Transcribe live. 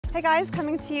Hey guys,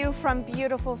 coming to you from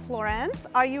beautiful Florence.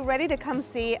 Are you ready to come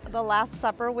see The Last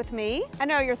Supper with me? I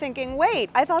know you're thinking, wait,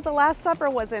 I thought The Last Supper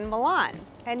was in Milan.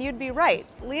 And you'd be right.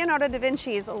 Leonardo da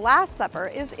Vinci's Last Supper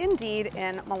is indeed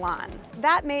in Milan.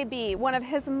 That may be one of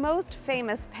his most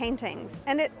famous paintings,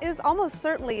 and it is almost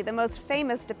certainly the most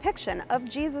famous depiction of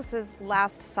Jesus'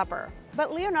 Last Supper.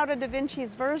 But Leonardo da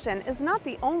Vinci's version is not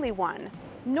the only one,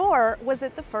 nor was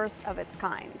it the first of its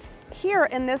kind. Here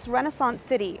in this Renaissance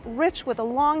city, rich with a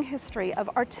long history of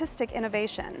artistic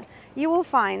innovation, you will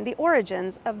find the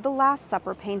origins of the Last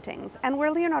Supper paintings and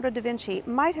where Leonardo da Vinci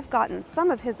might have gotten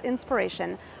some of his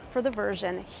inspiration for the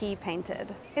version he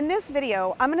painted. In this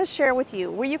video, I'm going to share with you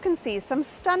where you can see some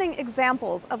stunning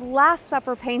examples of Last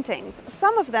Supper paintings,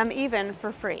 some of them even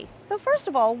for free. So first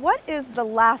of all, what is the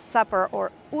Last Supper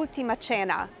or Ultima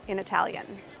Cena in Italian?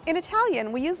 In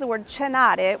Italian, we use the word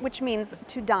cenare, which means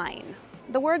to dine.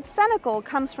 The word cenacle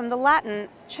comes from the Latin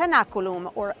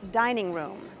cenaculum, or dining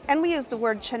room. And we use the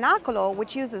word cenaculo,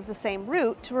 which uses the same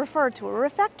root, to refer to a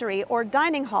refectory or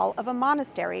dining hall of a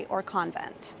monastery or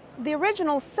convent. The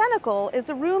original cenacle is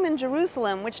a room in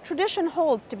Jerusalem which tradition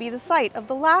holds to be the site of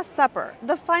the Last Supper,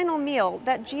 the final meal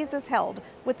that Jesus held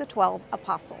with the 12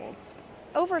 apostles.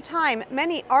 Over time,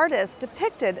 many artists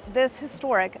depicted this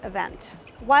historic event.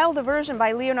 While the version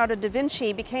by Leonardo da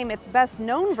Vinci became its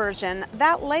best-known version,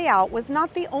 that layout was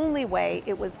not the only way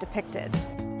it was depicted.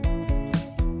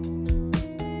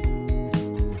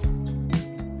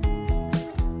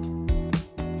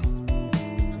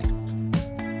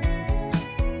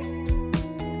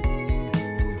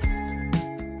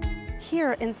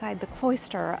 Here inside the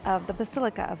cloister of the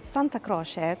Basilica of Santa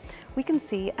Croce, we can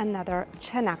see another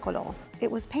cenacolo.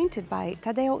 It was painted by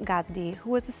Taddeo Gaddi,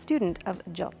 who was a student of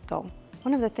Giotto.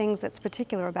 One of the things that's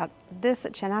particular about this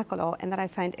cenacolo, and that I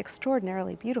find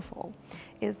extraordinarily beautiful,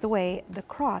 is the way the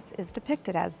cross is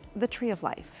depicted as the tree of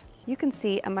life. You can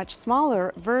see a much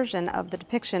smaller version of the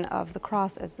depiction of the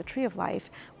cross as the tree of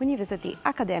life when you visit the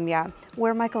Accademia,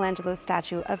 where Michelangelo's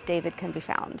statue of David can be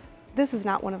found. This is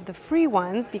not one of the free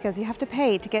ones because you have to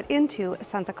pay to get into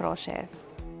Santa Croce.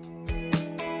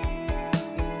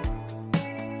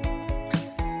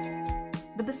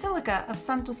 The Basilica of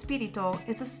Santo Spirito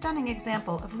is a stunning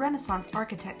example of Renaissance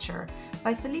architecture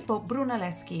by Filippo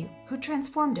Brunelleschi, who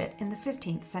transformed it in the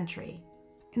 15th century.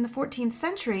 In the 14th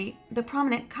century, the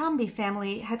prominent Cambi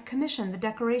family had commissioned the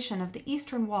decoration of the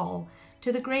eastern wall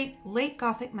to the great late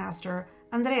Gothic master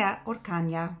Andrea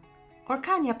Orcagna.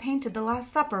 Orcagna painted the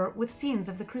Last Supper with scenes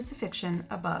of the crucifixion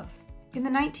above. In the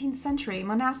 19th century,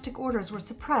 monastic orders were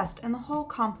suppressed and the whole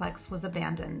complex was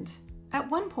abandoned. At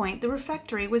one point, the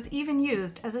refectory was even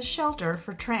used as a shelter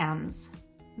for trams.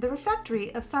 The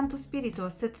refectory of Santo Spirito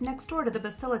sits next door to the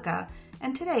basilica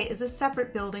and today is a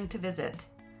separate building to visit.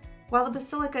 While the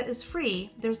basilica is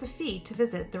free, there's a fee to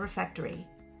visit the refectory.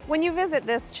 When you visit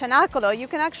this cenacolo, you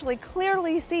can actually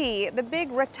clearly see the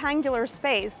big rectangular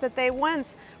space that they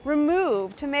once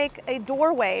removed to make a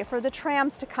doorway for the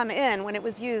trams to come in when it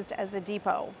was used as a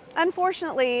depot.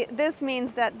 Unfortunately, this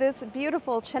means that this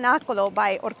beautiful cenacolo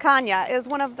by Orcagna is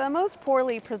one of the most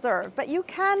poorly preserved, but you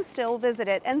can still visit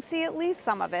it and see at least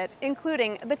some of it,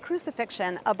 including the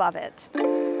crucifixion above it.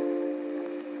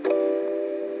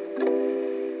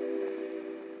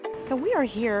 So we are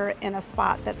here in a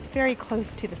spot that's very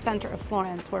close to the center of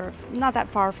Florence. We're not that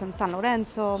far from San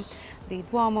Lorenzo, the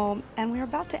Duomo, and we're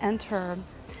about to enter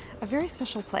a very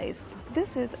special place.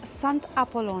 This is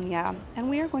Sant'Appollonia, and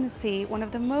we are going to see one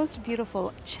of the most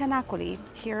beautiful cenacoli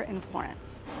here in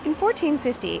Florence. In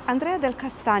 1450, Andrea del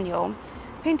Castagno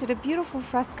painted a beautiful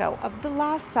fresco of the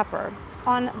Last Supper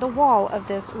on the wall of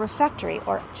this refectory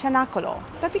or cenacolo.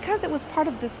 But because it was part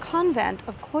of this convent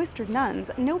of cloistered nuns,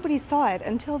 nobody saw it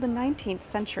until the 19th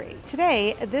century.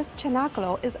 Today, this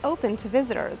cenacolo is open to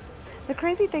visitors. The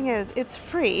crazy thing is, it's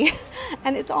free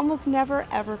and it's almost never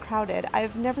ever crowded.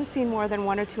 I've never seen more than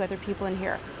one or two other people in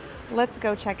here. Let's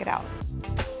go check it out.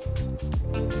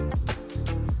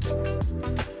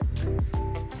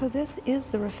 So this is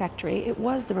the refectory. It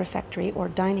was the refectory or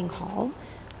dining hall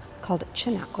called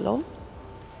cenacolo.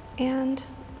 And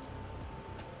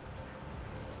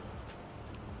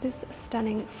this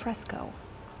stunning fresco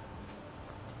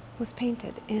was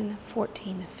painted in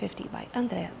 1450 by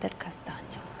Andrea del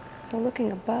Castagno. So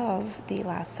looking above the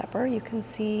Last Supper, you can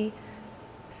see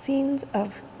scenes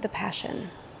of the Passion.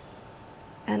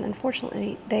 And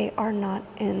unfortunately, they are not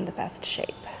in the best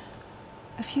shape.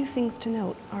 A few things to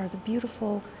note are the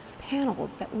beautiful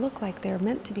panels that look like they're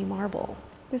meant to be marble.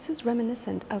 This is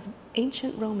reminiscent of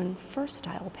ancient Roman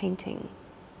first-style painting.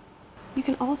 You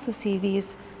can also see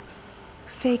these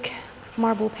fake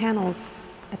marble panels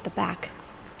at the back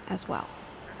as well.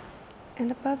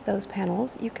 And above those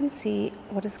panels, you can see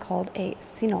what is called a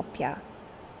sinopia,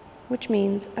 which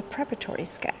means a preparatory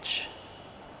sketch.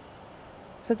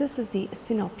 So this is the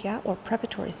sinopia, or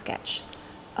preparatory sketch,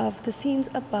 of the scenes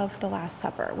above the Last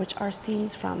Supper, which are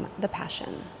scenes from the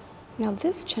Passion. Now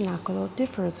this cenacolo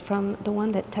differs from the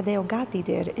one that Taddeo Gaddi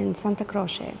did in Santa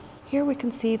Croce. Here we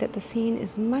can see that the scene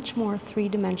is much more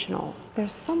three-dimensional.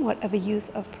 There's somewhat of a use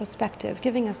of perspective,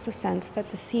 giving us the sense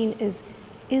that the scene is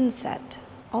inset.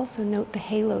 Also note the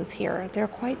halos here. They're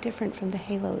quite different from the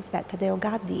halos that Taddeo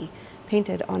Gaddi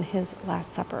painted on his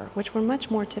Last Supper, which were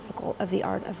much more typical of the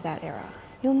art of that era.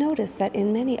 You'll notice that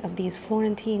in many of these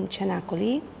Florentine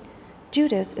cenacoli,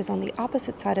 Judas is on the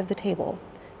opposite side of the table,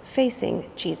 facing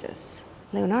Jesus.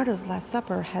 Leonardo's Last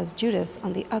Supper has Judas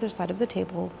on the other side of the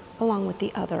table, along with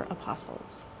the other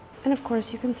apostles. And of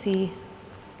course, you can see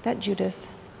that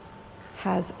Judas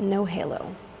has no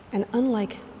halo. And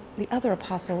unlike the other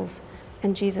apostles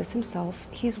and Jesus himself,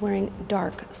 he's wearing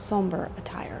dark, somber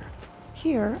attire.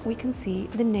 Here we can see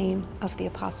the name of the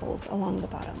apostles along the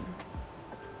bottom.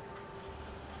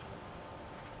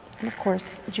 And of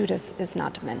course, Judas is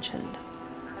not mentioned.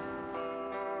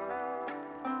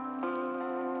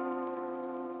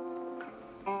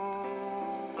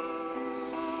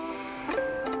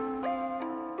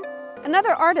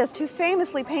 Another artist who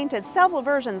famously painted several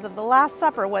versions of the Last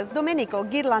Supper was Domenico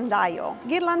Ghirlandaio.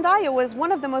 Ghirlandaio was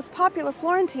one of the most popular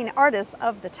Florentine artists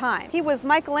of the time. He was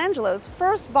Michelangelo's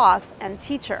first boss and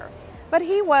teacher, but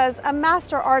he was a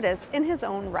master artist in his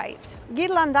own right.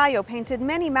 Ghirlandaio painted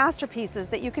many masterpieces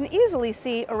that you can easily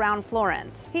see around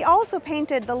Florence. He also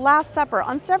painted the Last Supper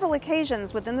on several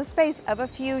occasions within the space of a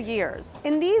few years.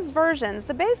 In these versions,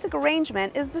 the basic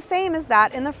arrangement is the same as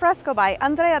that in the fresco by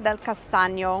Andrea del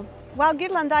Castagno. While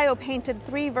Ghirlandaio painted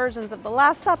 3 versions of the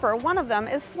Last Supper, one of them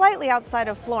is slightly outside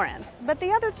of Florence, but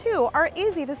the other 2 are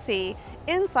easy to see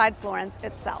inside Florence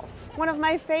itself. One of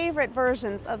my favorite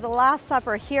versions of the Last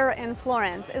Supper here in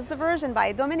Florence is the version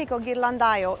by Domenico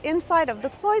Ghirlandaio inside of the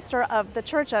cloister of the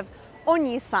Church of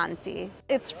Ognissanti.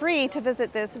 It's free to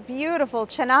visit this beautiful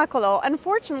cenacolo.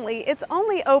 Unfortunately, it's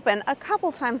only open a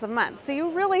couple times a month, so you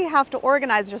really have to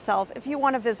organize yourself if you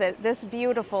want to visit this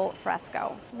beautiful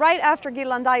fresco. Right after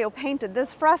Ghirlandaio painted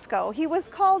this fresco, he was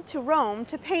called to Rome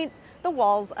to paint the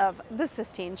walls of the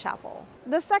Sistine Chapel.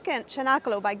 The second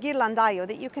cenacolo by Ghirlandaio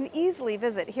that you can easily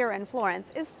visit here in Florence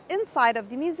is inside of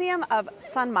the Museum of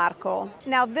San Marco.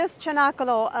 Now, this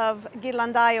cenacolo of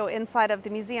Ghirlandaio inside of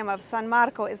the Museum of San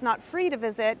Marco is not free to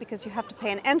visit because you have to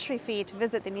pay an entry fee to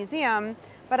visit the museum,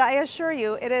 but I assure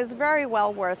you it is very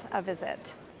well worth a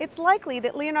visit. It's likely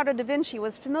that Leonardo da Vinci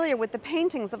was familiar with the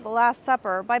paintings of the Last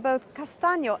Supper by both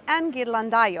Castagno and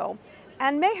Ghirlandaio,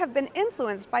 and may have been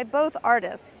influenced by both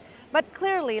artists. But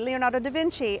clearly, Leonardo da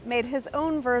Vinci made his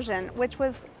own version, which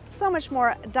was so much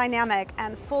more dynamic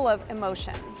and full of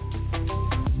emotion.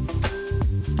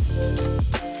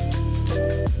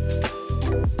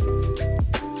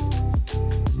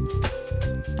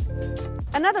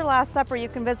 Another Last Supper you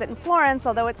can visit in Florence,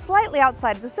 although it's slightly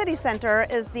outside the city center,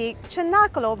 is the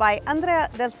cenacolo by Andrea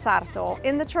del Sarto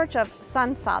in the Church of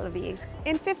San Salvi.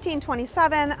 In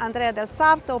 1527, Andrea del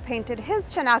Sarto painted his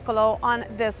cenacolo on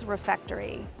this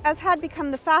refectory. As had become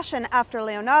the fashion after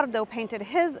Leonardo painted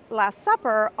his Last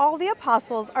Supper, all the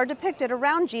apostles are depicted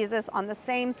around Jesus on the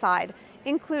same side,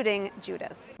 including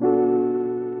Judas.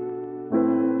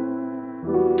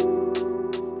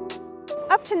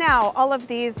 Up to now, all of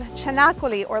these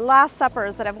cenacoli, or Last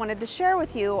Suppers, that I've wanted to share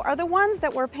with you are the ones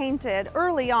that were painted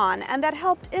early on and that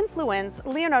helped influence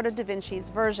Leonardo da Vinci's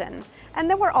version, and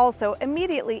that were also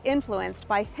immediately influenced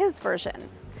by his version.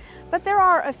 But there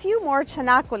are a few more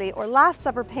cenacoli, or Last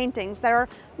Supper paintings, that are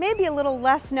maybe a little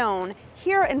less known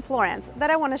here in Florence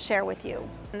that I want to share with you.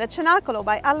 The cenacolo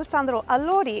by Alessandro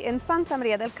Allori in Santa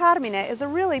Maria del Carmine is a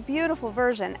really beautiful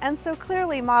version, and so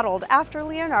clearly modeled after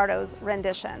Leonardo's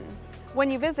rendition. When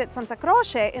you visit Santa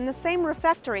Croce, in the same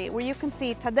refectory where you can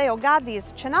see Taddeo Gaddi's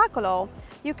cenacolo,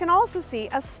 you can also see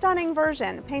a stunning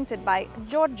version painted by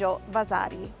Giorgio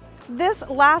Vasari. This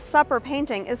Last Supper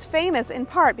painting is famous in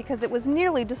part because it was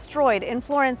nearly destroyed in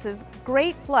Florence's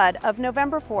Great Flood of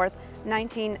November 4th,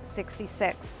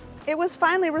 1966. It was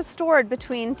finally restored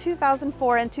between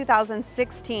 2004 and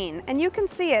 2016, and you can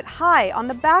see it high on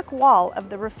the back wall of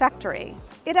the refectory.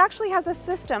 It actually has a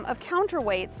system of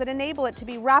counterweights that enable it to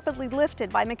be rapidly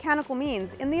lifted by mechanical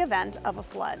means in the event of a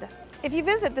flood. If you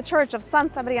visit the Church of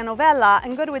Santa Maria Novella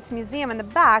and go to its museum in the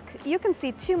back, you can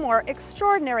see 2 more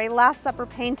extraordinary Last Supper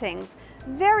paintings,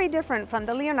 very different from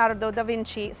the Leonardo da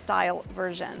Vinci style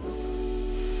versions.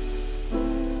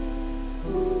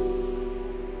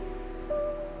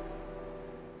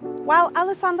 While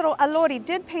Alessandro Allori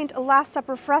did paint a Last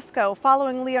Supper fresco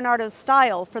following Leonardo's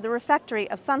style for the refectory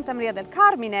of Santa Maria del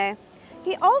Carmine,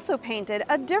 he also painted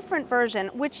a different version,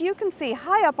 which you can see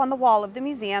high up on the wall of the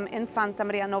museum in Santa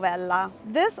Maria Novella.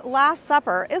 This Last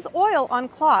Supper is oil on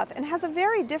cloth and has a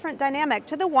very different dynamic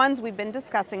to the ones we've been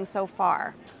discussing so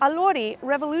far. Allori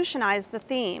revolutionized the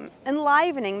theme,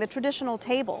 enlivening the traditional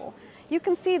table. You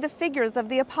can see the figures of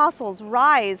the apostles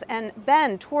rise and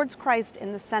bend towards Christ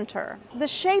in the center. The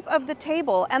shape of the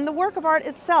table and the work of art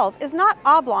itself is not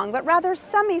oblong, but rather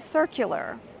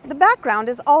semicircular. The background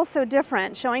is also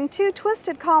different, showing two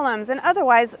twisted columns and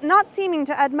otherwise not seeming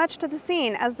to add much to the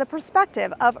scene as the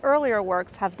perspective of earlier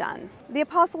works have done. The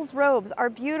apostles' robes are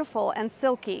beautiful and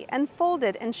silky and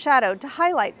folded and shadowed to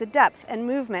highlight the depth and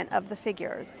movement of the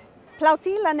figures.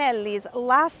 Plautilla Anelli's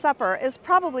Last Supper is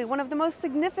probably one of the most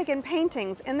significant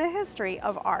paintings in the history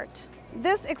of art.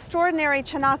 This extraordinary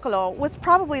cenacolo was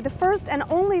probably the first and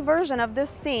only version of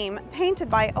this theme painted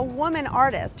by a woman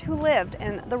artist who lived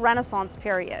in the Renaissance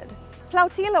period.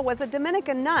 Plautilla was a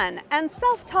Dominican nun and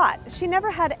self-taught. She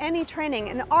never had any training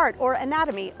in art or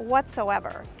anatomy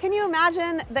whatsoever. Can you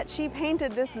imagine that she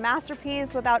painted this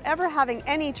masterpiece without ever having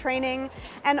any training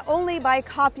and only by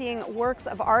copying works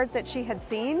of art that she had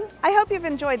seen? I hope you've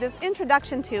enjoyed this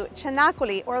introduction to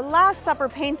cenacoli or Last Supper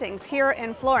paintings here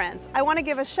in Florence. I want to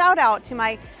give a shout out to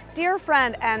my dear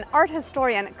friend and art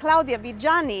historian Claudia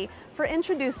Vigiani for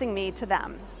introducing me to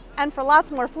them. And for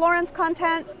lots more Florence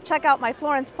content, check out my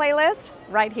Florence playlist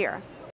right here.